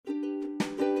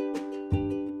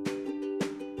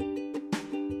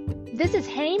This is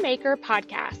Haymaker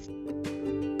Podcast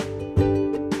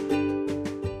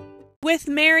with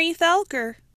Mary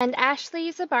Thelker and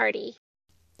Ashley Zabardi.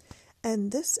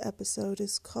 And this episode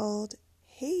is called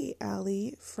Hey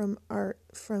Allie from Art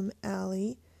from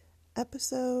Allie,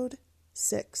 episode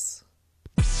 6.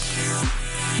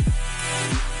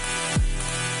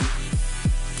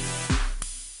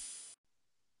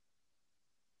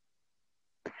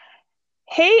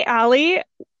 Hey Allie,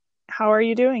 how are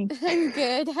you doing? I'm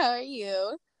good. How are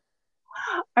you?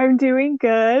 I'm doing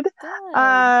good. Good.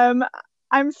 I'm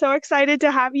so excited to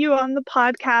have you on the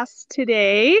podcast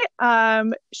today.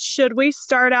 Should we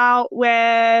start out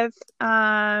with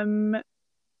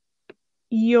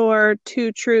your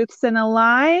 2 truths and a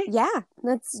lie? Yeah,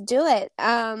 let's do it.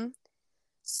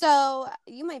 So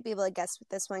you might be able to guess with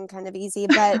this one kind of easy,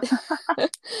 but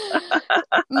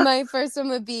my first one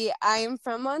would be I am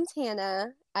from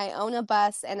Montana, I own a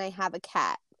bus, and I have a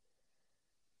cat.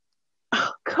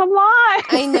 Oh, come on.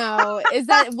 I know. Is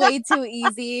that way too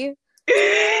easy?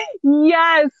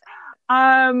 Yes.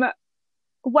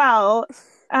 Well,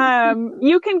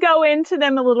 you can go into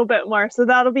them a little bit more, so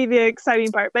that'll be the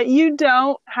exciting part. But you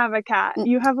don't have a cat.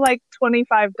 You have like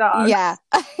 25 dogs. Yeah.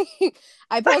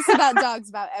 I post about dogs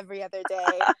about every other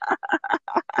day.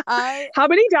 How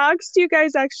many dogs do you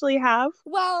guys actually have?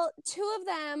 Well, 2 of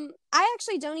them, I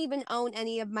actually don't even own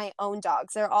any of my own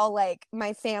dogs. They're all like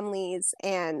my family's,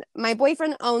 and my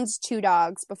boyfriend owns 2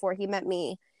 dogs before he met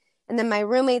me. And then my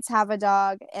roommates have a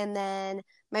dog, and then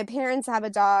my parents have a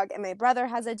dog, and my brother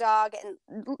has a dog. And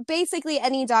basically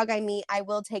any dog I meet, I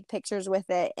will take pictures with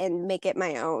it and make it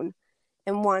my own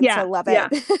and want to love it. Yeah.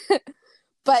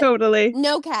 But totally.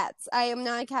 No cats. I am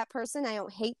not a cat person. I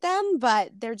don't hate them,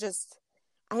 but they're just,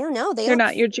 I don't know. They're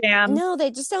not your jam. No, they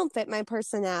just don't fit my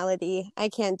personality. I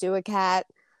can't do a cat.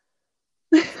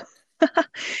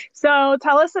 So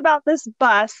tell us about this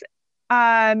bus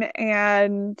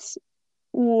and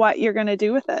what you're going to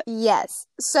do with it. Yes.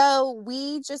 So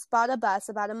we just bought a bus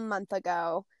about a month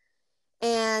ago,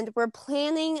 and we're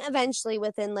planning eventually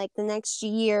within like the next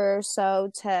year or so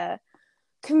to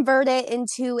convert it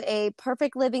into a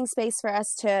perfect living space for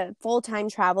us to full-time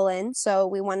travel in. So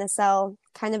we want to sell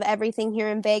kind of everything here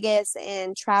in Vegas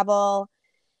and travel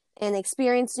and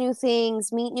experience new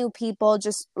things, meet new people,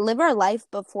 just live our life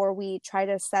before we try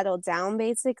to settle down,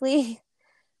 basically.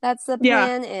 That's the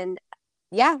plan. And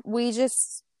yeah, we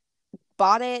just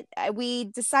bought it. We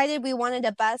decided we wanted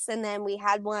a bus, and then we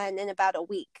had one in about a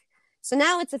week. So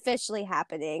now it's officially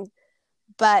happening.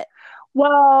 But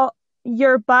well,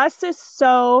 your bus is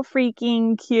so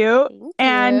freaking cute.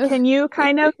 And can you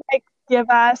kind of like give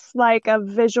us like a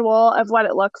visual of what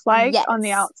it looks like on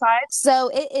the outside? So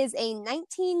it is a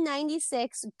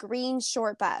 1996 green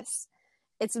short bus.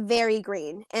 It's very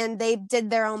green, and they did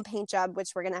their own paint job, which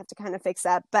we're going to have to kind of fix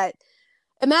up. But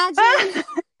imagine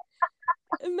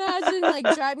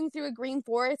like driving through a green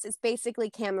forest. It's basically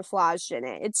camouflaged in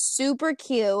it. It's super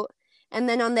cute. And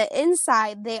then on the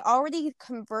inside, they already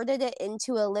converted it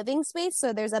into a living space.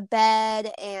 So there's a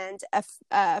bed and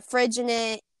a fridge in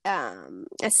it,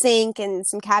 a sink and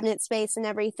some cabinet space and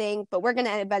everything. But we're going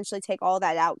to eventually take all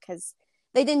that out because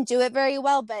they didn't do it very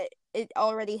well, but it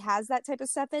already has that type of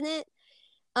stuff in it.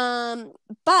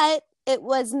 But it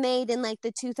was made in like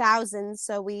the 2000s.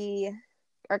 So we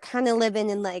are kind of living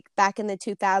in like back in the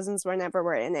 2000s whenever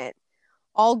we're in it.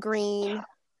 All green.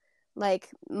 Like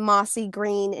mossy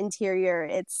green interior.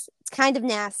 It's kind of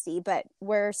nasty, but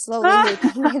we're slowly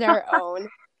making it our own.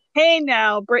 Hey,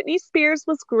 now Britney Spears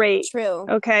was great. True.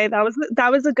 Okay, that was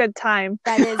a good time.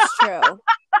 That is true.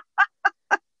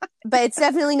 But it's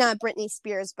definitely not Britney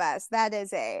Spears' bus. That is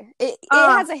it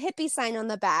has a hippie sign on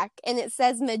the back, and it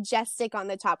says Majestic on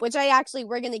the top, which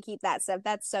we're gonna keep that stuff.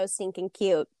 That's so stinking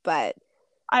cute. But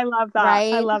I love that.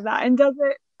 Right? I love that. And does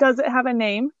it have a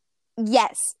name?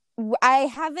 Yes. I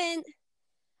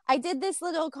did this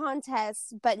little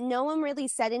contest, but no one really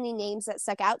said any names that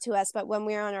stuck out to us. But when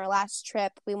we were on our last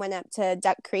trip, we went up to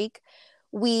Duck Creek.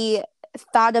 We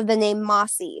thought of the name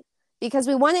Mossy because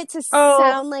we want it to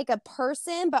sound like a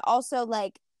person, but also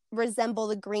like resemble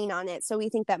the green on it. So we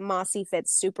think that Mossy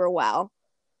fits super well.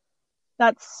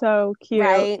 That's so cute.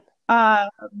 Right.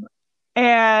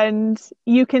 And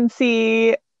you can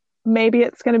see maybe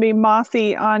it's going to be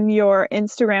Mossy on your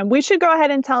Instagram. We should go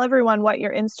ahead and tell everyone what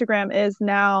your Instagram is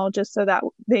now, just so that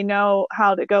they know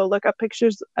how to go look up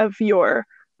pictures of your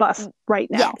bus right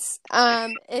now. Yes.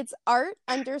 It's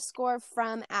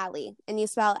art_from_Allie, and you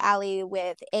spell Allie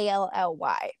with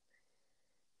ALLY.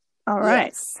 All right.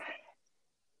 Yes.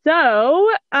 So,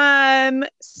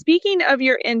 speaking of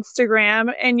your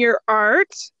Instagram and your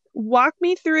art, walk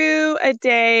me through a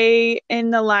day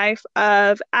in the life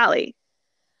of Allie.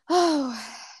 Oh,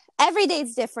 every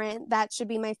day's different. That should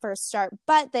be my first start.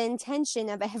 But the intention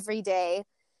of every day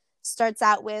starts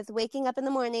out with waking up in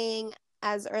the morning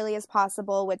as early as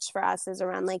possible, which for us is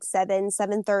around like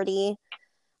 7:30.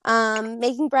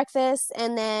 Making breakfast,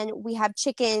 and then we have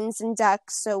chickens and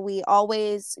ducks, so we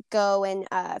always go and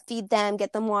feed them,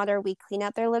 get them water. We clean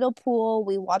out their little pool.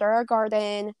 We water our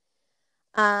garden.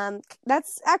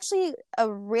 That's actually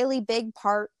a really big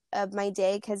part of my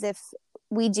day, because if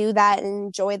we do that and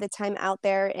enjoy the time out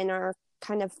there in our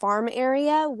kind of farm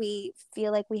area, we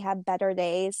feel like we have better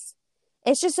days.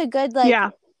 It's just a good, like, Yeah.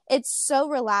 it's so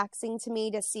relaxing to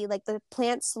me to see like the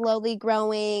plants slowly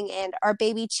growing, and our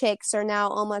baby chicks are now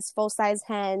almost full-size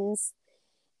hens.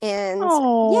 And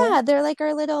Oh, yeah, they're like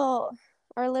our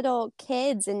little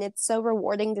kids, and it's so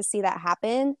rewarding to see that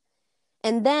happen.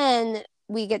 And then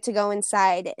we get to go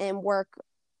inside and work.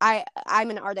 I'm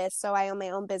an artist, so I own my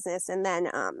own business. And then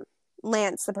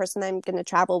Lance, the person I'm going to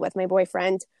travel with, my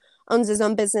boyfriend, owns his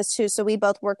own business too. So we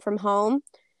both work from home.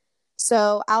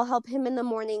 So I'll help him in the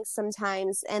morning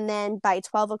sometimes. And then by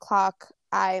 12 o'clock,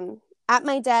 I'm at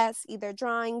my desk, either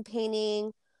drawing,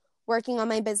 painting, working on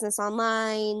my business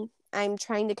online. I'm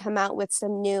trying to come out with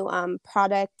some new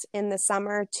product in the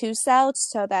summer to sell,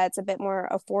 so that it's a bit more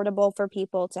affordable for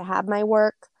people to have my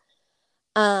work.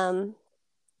 Um,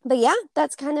 but yeah,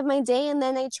 that's kind of my day. And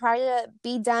then I try to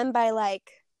be done by like,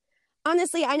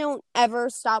 honestly, I don't ever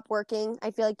stop working.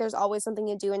 I feel like there's always something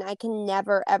to do, and I can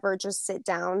never ever just sit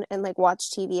down and like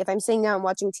watch TV. If I'm sitting down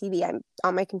watching TV, I'm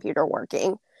on my computer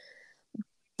working. oh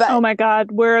But my God,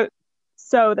 we're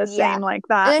so the yeah. same like And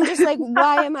that. I'm just like,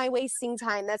 why am I wasting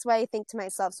time? That's why I think to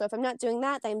myself. So if I'm not doing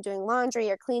that, then I'm doing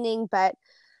laundry or cleaning. But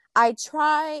I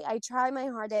try my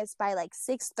hardest by like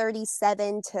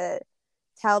 6:37 to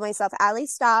tell myself, Allie,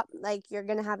 stop. Like, you're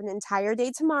gonna have an entire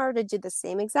day tomorrow to do the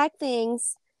same exact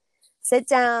things. Sit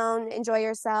down, enjoy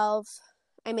yourself.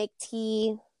 I make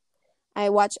tea. I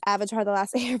watch Avatar: The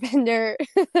Last Airbender.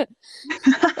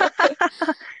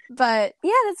 But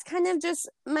yeah, that's kind of just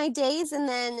my days. And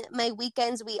then my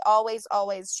weekends, we always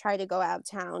try to go out of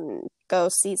town and go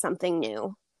see something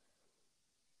new.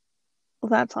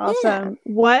 That's Yeah. awesome.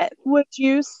 What would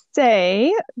you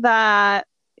say that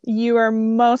you are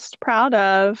most proud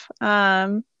of,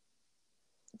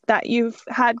 that you've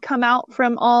had come out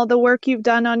from all the work you've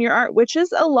done on your art, which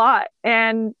is a lot,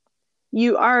 and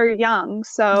you are young,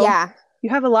 so Yeah. you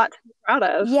have a lot to be proud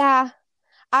of. Yeah.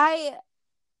 I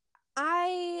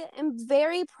I am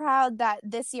very proud that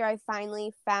this year I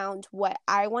finally found what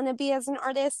I want to be as an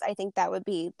artist. I think that would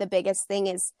be the biggest thing.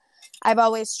 Is I've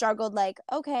always struggled like,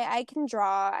 okay, I can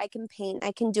draw, I can paint,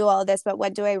 I can do all this, but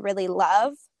what do I really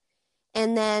love?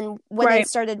 And then when I Right.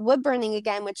 started wood burning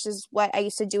again, which is what I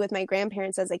used to do with my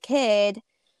grandparents as a kid,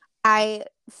 I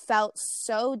felt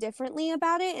so differently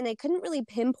about it, and I couldn't really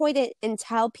pinpoint it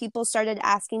until people started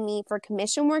asking me for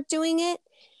commission work doing it.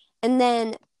 And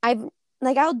then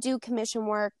I'll do commission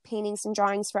work, paintings and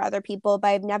drawings for other people, but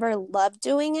I've never loved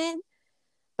doing it.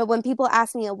 But when people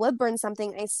ask me to wood burn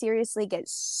something, I seriously get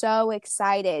so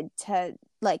excited to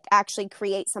like actually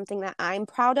create something that I'm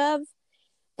proud of.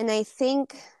 And I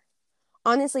think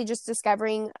honestly, just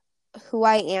discovering who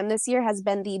I am this year has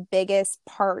been the biggest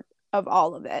part of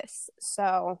all of this.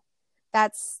 So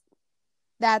that's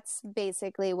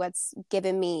basically what's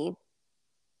given me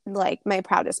like my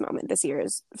proudest moment this year,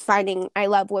 is finding I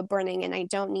love wood burning and I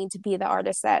don't need to be the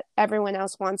artist that everyone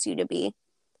else wants you to be.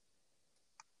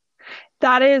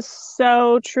 That is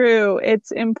so true.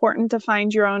 It's important to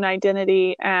find your own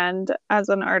identity and as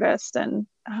an artist, and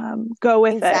go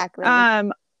with Exactly.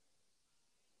 it.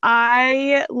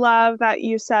 I love that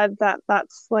you said that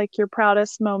that's like your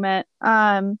proudest moment,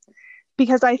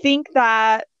 because I think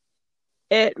that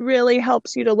it really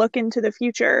helps you to look into the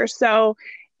future. So,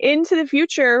 into the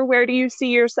future, where do you see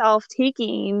yourself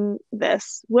taking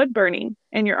this wood burning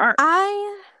in your art?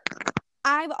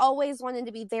 I've always wanted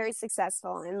to be very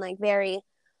successful and like very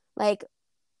like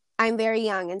I'm very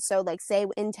young, and so like say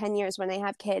in 10 years when I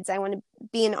have kids, I want to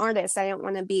be an artist. I don't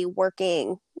want to be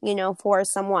working, for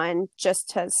someone just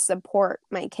to support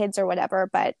my kids or whatever.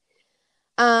 But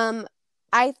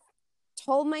I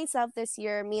told myself this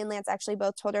year, me and Lance actually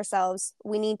both told ourselves,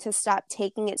 we need to stop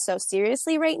taking it so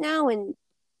seriously right now and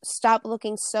stop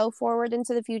looking so forward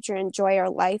into the future, enjoy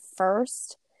our life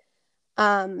first.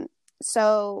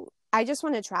 So I just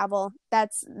want to travel.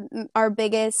 That's our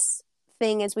biggest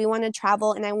thing, is we want to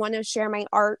travel, and I want to share my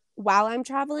art while I'm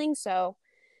traveling. So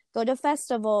go to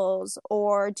festivals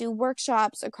or do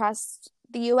workshops across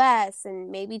the US,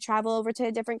 and maybe travel over to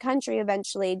a different country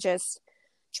eventually, just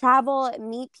travel,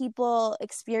 meet people,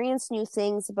 experience new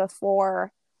things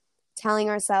before telling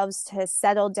ourselves to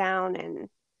settle down and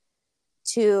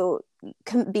to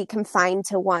be confined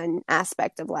to one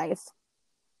aspect of life.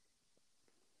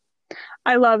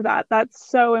 I love that. That's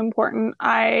so important.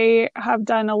 I have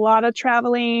done a lot of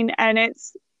traveling, and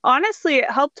it's honestly, it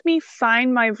helped me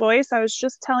find my voice. I was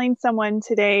just telling someone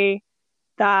today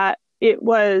that it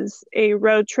was a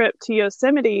road trip to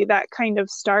Yosemite that kind of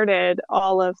started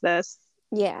all of this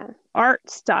Yeah. art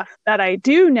stuff that I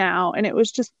do now. And it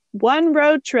was just one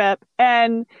road trip.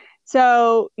 And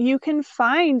so you can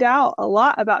find out a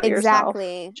lot about yourself.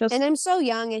 Exactly. Just, And I'm so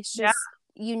young. It's just,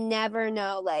 you never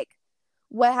know, like,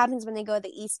 what happens when they go to the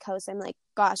East Coast. I'm like,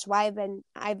 gosh, why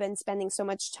I've been spending so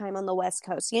much time on the West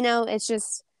Coast? You know, it's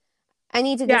just, I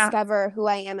need to discover who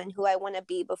I am and who I want to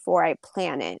be before I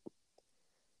plan it.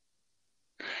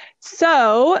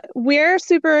 So we're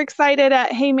super excited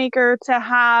at Haymaker to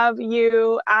have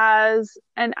you as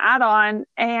an add-on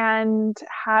and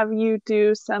have you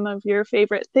do some of your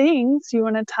favorite things. You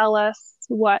want to tell us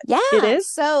what it is?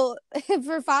 So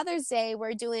for Father's Day,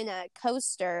 we're doing a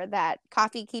coaster that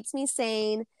coffee keeps me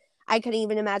sane. I couldn't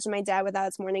even imagine my dad without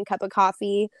his morning cup of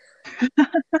coffee.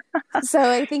 So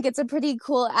I think it's a pretty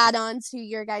cool add-on to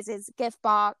your guys' gift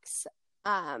box.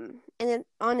 And then,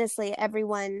 honestly,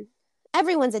 everyone's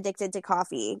addicted to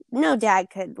coffee. No dad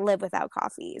could live without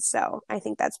coffee. So I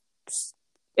think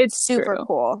it's super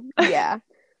cool. Yeah.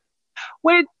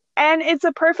 And it's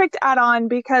a perfect add-on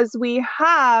because we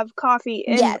have coffee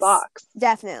in the box.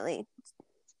 Definitely.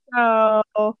 So,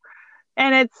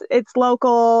 and it's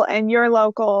local and you're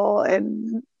local,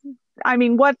 and I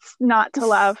mean, what's not to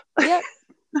love? Yep.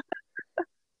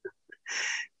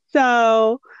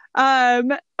 So,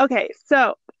 okay.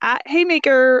 So at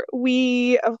Haymaker,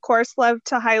 we of course love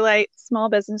to highlight small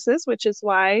businesses, which is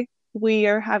why we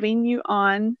are having you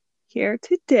on here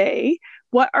today.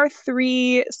 What are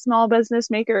 3 small business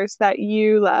makers that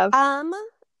you love?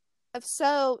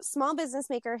 So small business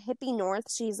maker Hippie North,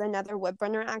 she's another wood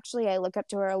burner. Actually, I look up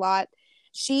to her a lot.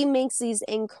 She makes these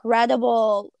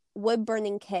incredible wood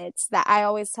burning kits that I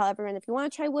always tell everyone, if you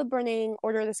want to try wood burning,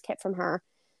 order this kit from her.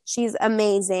 She's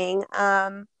amazing.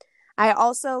 I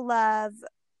also love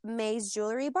May's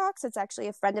Jewelry Box. It's actually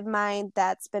a friend of mine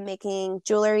that's been making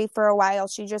jewelry for a while.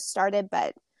 She just started,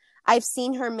 but I've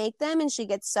seen her make them, and she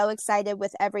gets so excited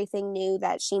with everything new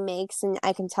that she makes, and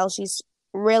I can tell she's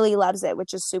really loves it,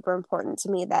 which is super important to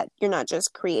me, that you're not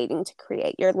just creating to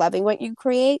create, you're loving what you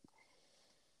create.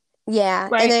 Yeah.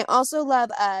 Right. And I also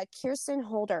love Kirsten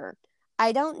Holder.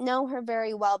 I don't know her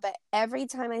very well, but every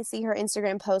time I see her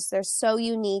Instagram posts, they're so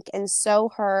unique and so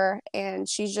her, and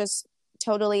she just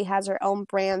totally has her own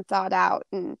brand thought out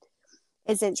and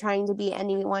isn't trying to be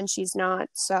anyone she's not.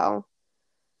 So,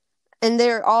 and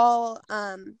they're all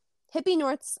Hippie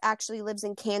North actually lives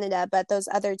in Canada, but those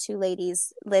other 2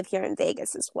 ladies live here in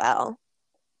Vegas as well.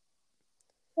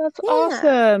 That's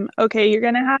awesome. Okay, you're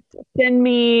gonna have to send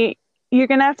me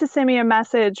a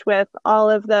message with all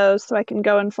of those so I can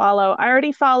go and follow. I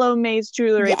already follow May's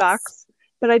Jewelry Box,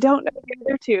 but I don't know the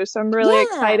other 2, so I'm really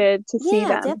excited to see them.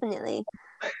 Yeah, definitely.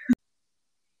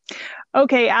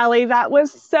 Okay, Allie, that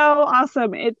was so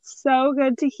awesome. It's so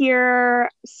good to hear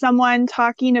someone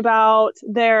talking about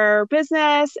their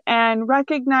business and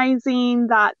recognizing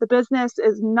that the business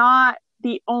is not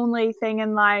the only thing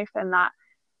in life, and that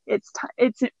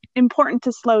it's important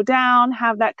to slow down,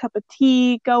 have that cup of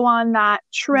tea, go on that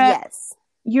trip. Yes.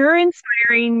 You're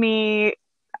inspiring me.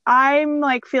 I'm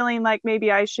like feeling like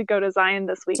maybe I should go to Zion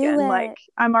this weekend. Like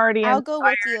I'm already I'll go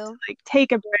with you. To, like,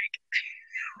 take a break.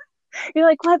 You're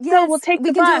like, let's go. We'll take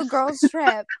the bus. We can do a girls'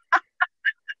 trip.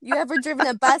 You ever driven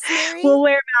a bus, Mary? We'll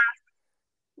wear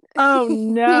masks. Oh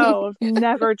no, I've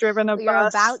never driven a bus. You're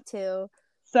about to.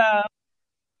 So,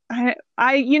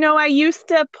 I used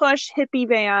to push hippie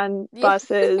van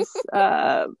buses.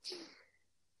 That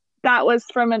was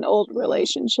from an old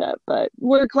relationship, but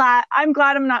I'm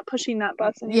glad I'm not pushing that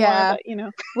bus anymore. Yeah,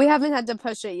 but we haven't had to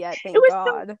push it yet. Thank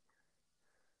God.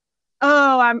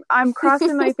 Oh, I'm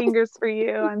crossing my fingers for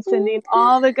you. I'm sending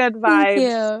all the good vibes. Thank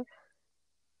you.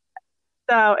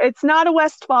 So it's not a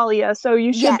Westphalia, so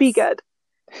you should be good.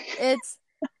 It's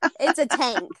a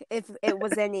tank, if it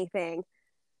was anything.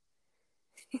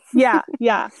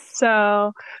 Yeah.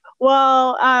 So,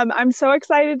 well, I'm so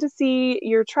excited to see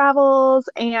your travels,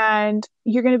 and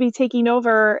you're going to be taking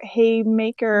over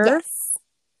Haymaker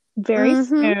very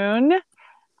soon.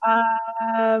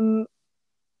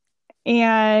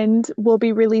 And we'll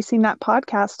be releasing that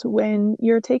podcast when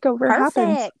your takeover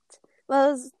happens. Well,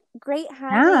 it was great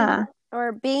having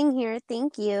or being here.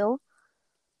 Thank you.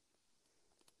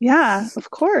 Yeah, of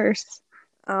course.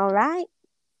 All right.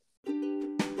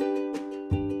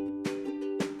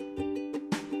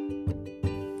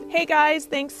 Hey guys,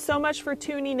 thanks so much for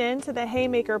tuning in to the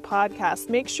Haymaker podcast.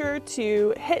 Make sure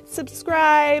to hit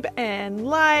subscribe and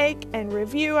like and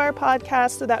review our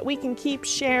podcast so that we can keep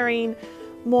sharing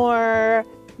more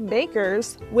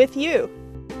makers with you.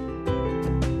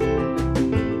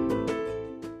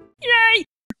 Yay!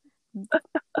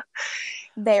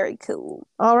 Very cool.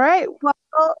 All right.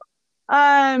 Well,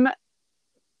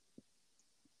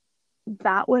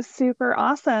 that was super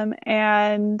awesome.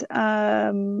 And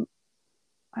I'm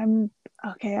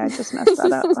okay. I just messed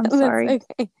that up. I'm sorry.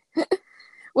 Okay.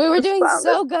 We were doing Wow.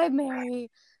 so good, Mary.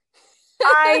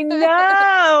 I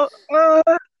know.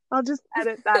 I'll just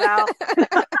edit that out.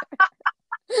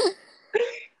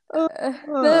 No,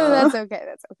 that's okay.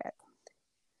 That's okay.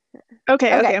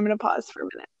 Okay. I'm going to pause for a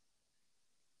minute.